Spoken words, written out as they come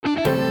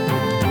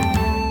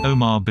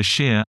Omar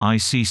Bashir,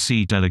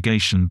 ICC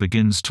delegation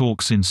begins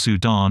talks in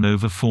Sudan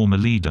over former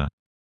leader.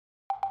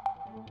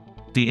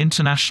 The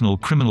International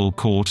Criminal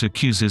Court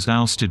accuses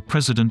ousted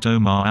President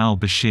Omar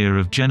al-Bashir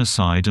of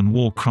genocide and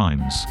war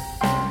crimes.